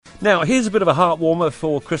Now, here's a bit of a heart warmer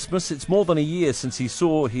for Christmas. It's more than a year since he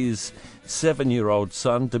saw his 7-year-old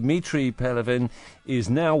son. Dmitry Pelevin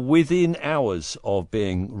is now within hours of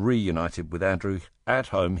being reunited with Andrew at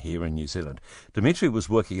home here in New Zealand. Dmitry was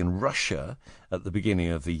working in Russia at the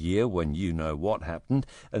beginning of the year when you know what happened,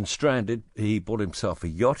 and stranded. He bought himself a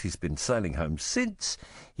yacht. He's been sailing home since.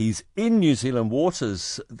 He's in New Zealand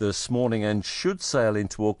waters this morning and should sail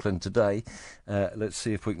into Auckland today. Let's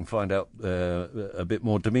see if we can find out a bit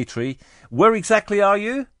more. Dmitry, where exactly are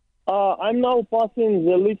you? I'm now passing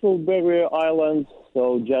the Little Barrier Island,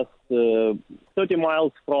 so just 30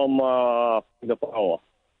 miles from the power.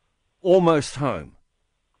 Almost home.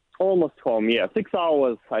 Almost home, yeah. 6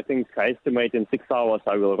 hours, I think. I estimate in 6 hours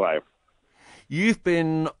I will arrive. You've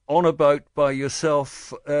been on a boat by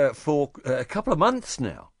yourself for a couple of months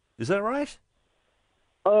now. Is that right?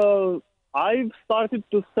 I've started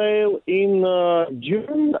to sail in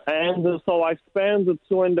June, and so I spent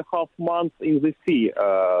 2.5 months in the sea,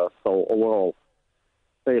 so overall,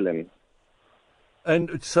 sailing.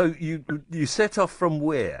 And so you set off from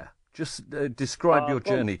where? Just describe your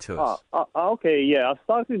journey to us. Okay, yeah. I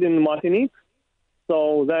started in Martinique.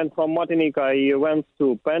 So then from Martinique I went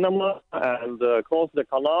to Panama and crossed the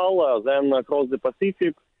canal, then crossed the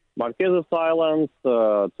Pacific, Marquesas Islands,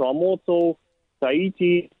 Tuamotu,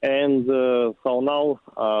 Tahiti, and so now,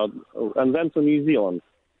 and then to New Zealand.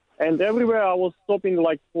 And everywhere I was stopping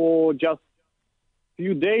like for just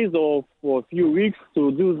few days or for a few weeks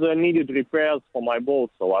to do the needed repairs for my boat.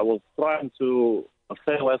 So I was trying to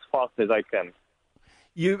sail as fast as I can.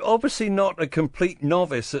 You're obviously not a complete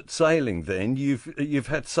novice at sailing then. You've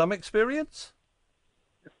had some experience?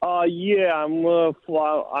 Yeah, I'm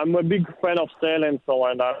a big fan of sailing,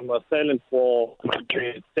 and I'm sailing for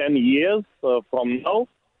 10 years from now.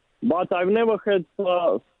 But I've never had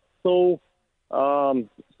so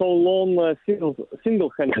long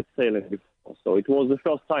single-handed sailing before, so it was the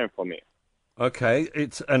first time for me. Okay,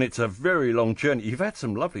 it's a very long journey. You've had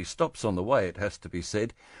some lovely stops on the way, it has to be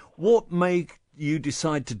said. What made you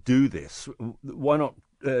decide to do this? Why not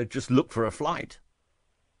just look for a flight?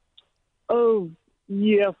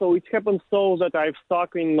 Yeah, so it happened so that I've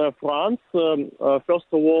stuck in France, first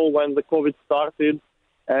of all, when the COVID started,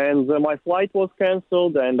 and my flight was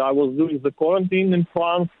cancelled, and I was doing the quarantine in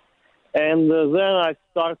France. And then I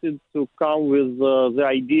started to come with the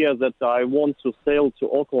idea that I want to sail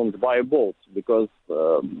to Auckland by boat, because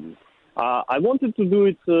I wanted to do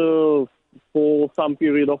it for some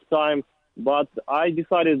period of time, but I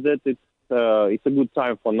decided that it's a good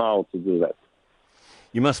time for now to do that.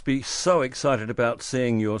 You must be so excited about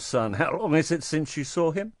seeing your son. How long is it since you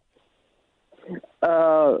saw him?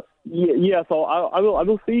 Yeah, so I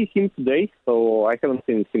will see him today, so I haven't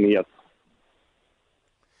seen him yet.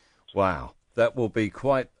 Wow, that will be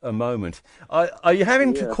quite a moment. Are you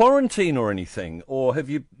having to quarantine or anything, or have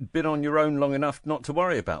you been on your own long enough not to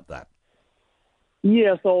worry about that?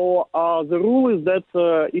 Yeah, so the rule is that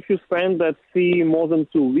if you spend at sea more than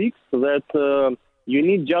 2 weeks, that you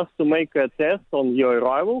need just to make a test on your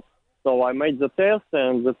arrival. So I made the test,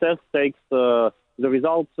 and the test takes, the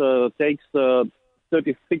result takes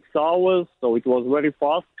 36 hours, so it was very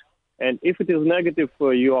fast. And if it is negative,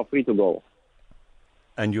 you are free to go.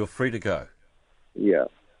 And you're free to go. Yeah.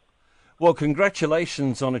 Well,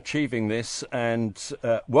 congratulations on achieving this, and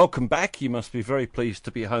welcome back. You must be very pleased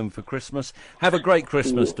to be home for Christmas. Have a great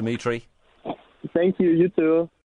Christmas, Dmitry. Thank you. You too.